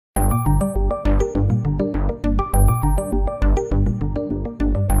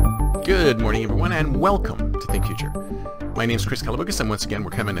Good morning, everyone, and welcome to Think Future. My name is Chris Kalaboukis, and once again, we're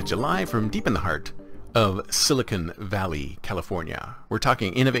coming at you live from deep in the heart of Silicon Valley, California. We're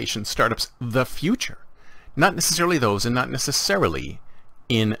talking innovation, startups, the future. Not necessarily those, and not necessarily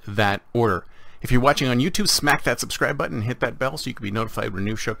in that order. If you're watching on YouTube, smack that subscribe button and hit that bell so you can be notified when a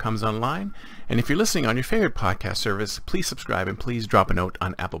new show comes online. And if you're listening on your favorite podcast service, please subscribe and please drop a note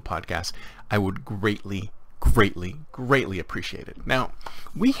on Apple Podcasts. I would greatly appreciate it. Now,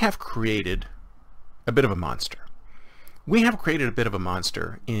 we have created a bit of a monster. We have created a bit of a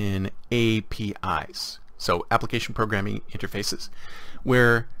monster in APIs, so application programming interfaces,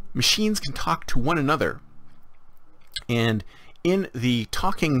 where machines can talk to one another, and in the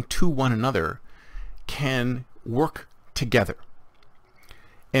talking to one another can work together.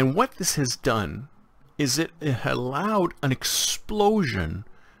 And what this has done is it allowed an explosion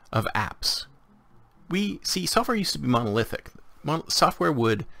of apps. We see software used to be monolithic. Software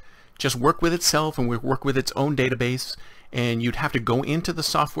would just work with itself and work with its own database, and you'd have to go into the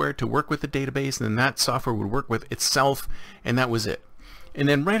software to work with the database, and then that software would work with itself, and that was it. And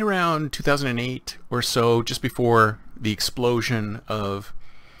then right around 2008 or so, just before the explosion of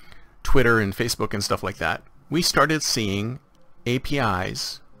Twitter and Facebook and stuff like that, we started seeing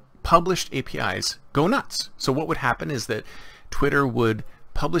APIs, published APIs, go nuts. So what would happen is that Twitter would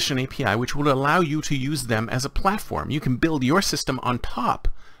publish an API which would allow you to use them as a platform. You can build your system on top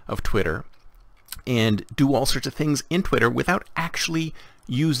of Twitter and do all sorts of things in Twitter without actually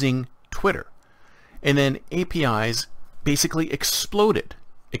using Twitter. And then APIs basically exploded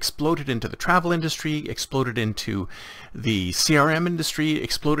into the travel industry, exploded into the CRM industry,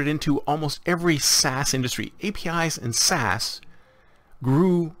 exploded into almost every SaaS industry. APIs and SaaS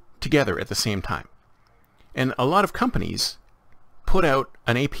grew together at the same time. And a lot of companies put out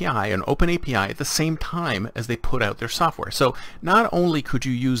an API, an open API, at the same time as they put out their software. So not only could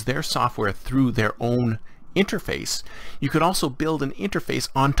you use their software through their own interface, you could also build an interface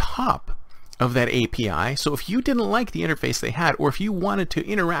on top of that API. So if you didn't like the interface they had, or if you wanted to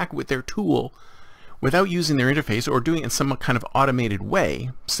interact with their tool without using their interface or doing it in some kind of automated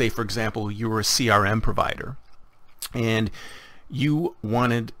way, say for example you were a CRM provider and you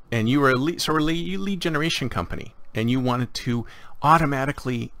wanted, and you were a lead generation company, and you wanted to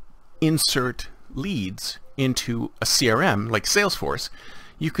automatically insert leads into a CRM like Salesforce,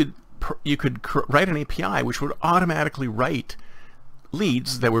 you could write an API which would automatically write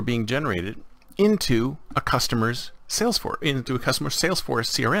leads that were being generated into a customer's Salesforce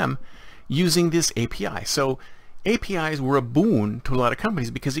CRM using this API. So APIs were a boon to a lot of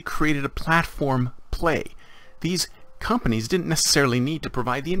companies because it created a platform play. These companies didn't necessarily need to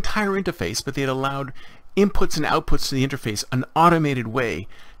provide the entire interface, but they had allowed inputs and outputs to the interface, an automated way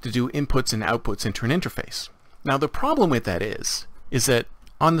to do inputs and outputs into an interface. Now the problem with that is that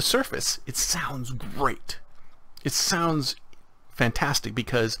on the surface it sounds great. It sounds fantastic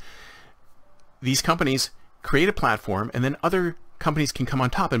because these companies create a platform and then other companies can come on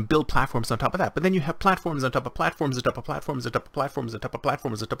top and build platforms on top of that. But then you have platforms on top of platforms on top of platforms on top of platforms on top of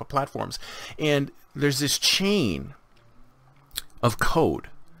platforms on top of platforms. And there's this chain of code.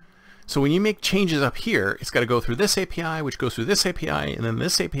 So when you make changes up here, it's got to go through this API, which goes through this API, and then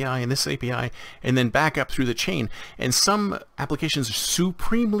this API, and this API, and then back up through the chain. And some applications are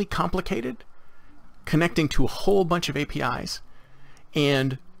supremely complicated, connecting to a whole bunch of APIs,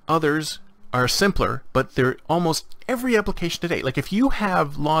 and others are simpler, but they're almost every application today. Like if you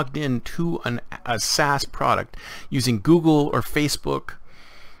have logged in to a SaaS product using Google or Facebook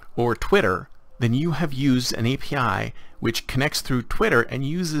or Twitter, then you have used an API which connects through Twitter and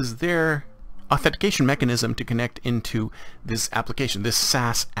uses their authentication mechanism to connect into this application, this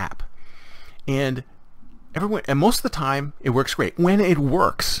SaaS app. And most of the time it works great. When it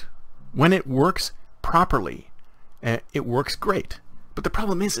works properly, it works great. But the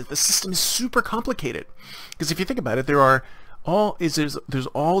problem is that the system is super complicated. Because if you think about it, there's all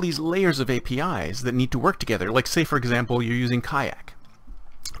these layers of APIs that need to work together. Like say for example, you're using Kayak.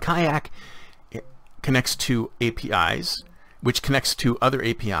 Kayak connects to APIs, which connects to other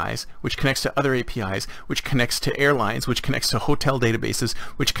APIs, which connects to other APIs, which connects to airlines, which connects to hotel databases,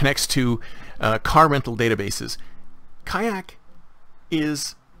 which connects to car rental databases. Kayak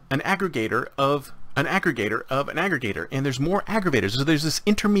is an aggregator of an aggregator of an aggregator, and there's more aggregators. So there's this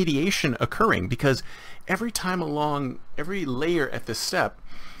intermediation occurring because every time along every layer at this step,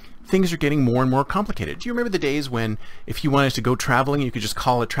 things are getting more and more complicated. Do you remember the days when if you wanted to go traveling, you could just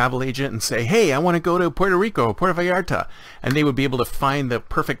call a travel agent and say, hey, I want to go to Puerto Rico, Puerto Vallarta, and they would be able to find the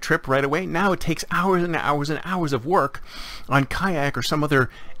perfect trip right away? Now it takes hours and hours and hours of work on Kayak or some other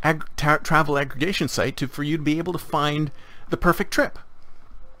travel aggregation site for you to be able to find the perfect trip.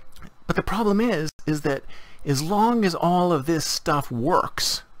 But the problem is that as long as all of this stuff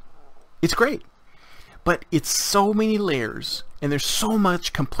works, it's great. But it's so many layers, and there's so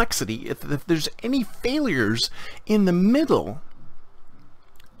much complexity. If there's any failures in the middle,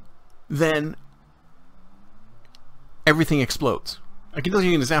 then everything explodes. I can tell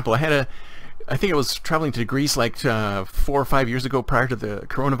you an example. I think I was traveling to Greece like 4 or 5 years ago prior to the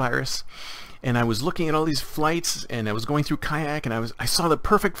coronavirus, and I was looking at all these flights, and I was going through Kayak, and I saw the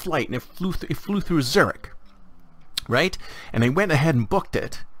perfect flight, and it flew through Zurich, right? And I went ahead and booked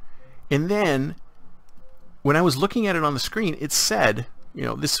it, and then when I was looking at it on the screen, it said, you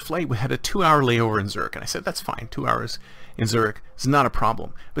know, this flight had a 2-hour layover in Zurich, and I said, that's fine, 2 hours in Zurich is not a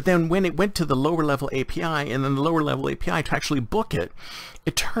problem. But then when it went to the lower level API, and then the lower level API to actually book it,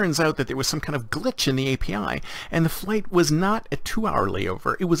 it turns out that there was some kind of glitch in the API, and the flight was not a 2-hour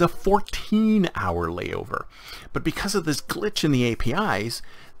layover, it was a 14-hour layover. But because of this glitch in the APIs,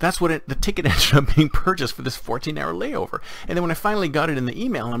 that's what the ticket ended up being purchased for, this 14-hour layover. And then when I finally got it in the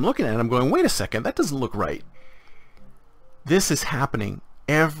email, and I'm looking at it, I'm going, wait a second, that doesn't look right. This is happening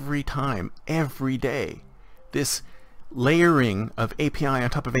every time, every day. This layering of API on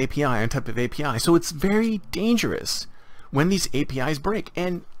top of API on top of API. So it's very dangerous when these APIs break.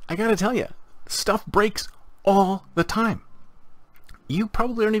 And I gotta tell you, stuff breaks all the time. You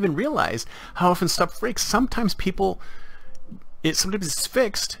probably don't even realize how often stuff breaks. Sometimes sometimes it's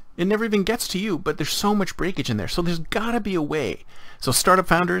fixed, it never even gets to you, but there's so much breakage in there. So there's gotta be a way. So startup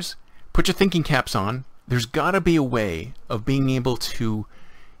founders, put your thinking caps on. There's gotta be a way of being able to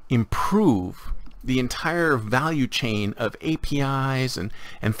improve the entire value chain of APIs and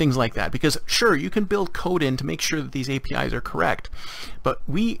things like that. Because sure, you can build code in to make sure that these APIs are correct, but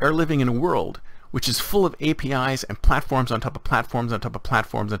we are living in a world which is full of APIs and platforms on top of platforms on top of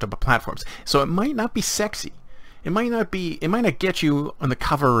platforms on top of platforms. So it might not be sexy. It might not get you on the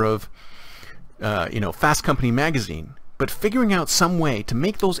cover of Fast Company magazine, but figuring out some way to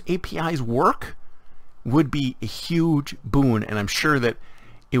make those APIs work would be a huge boon, and I'm sure that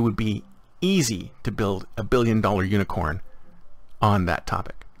it would be easy to build a billion-dollar unicorn on that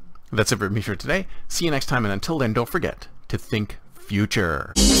topic. That's it for me for today. See you next time, and until then, don't forget to think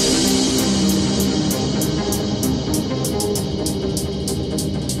future.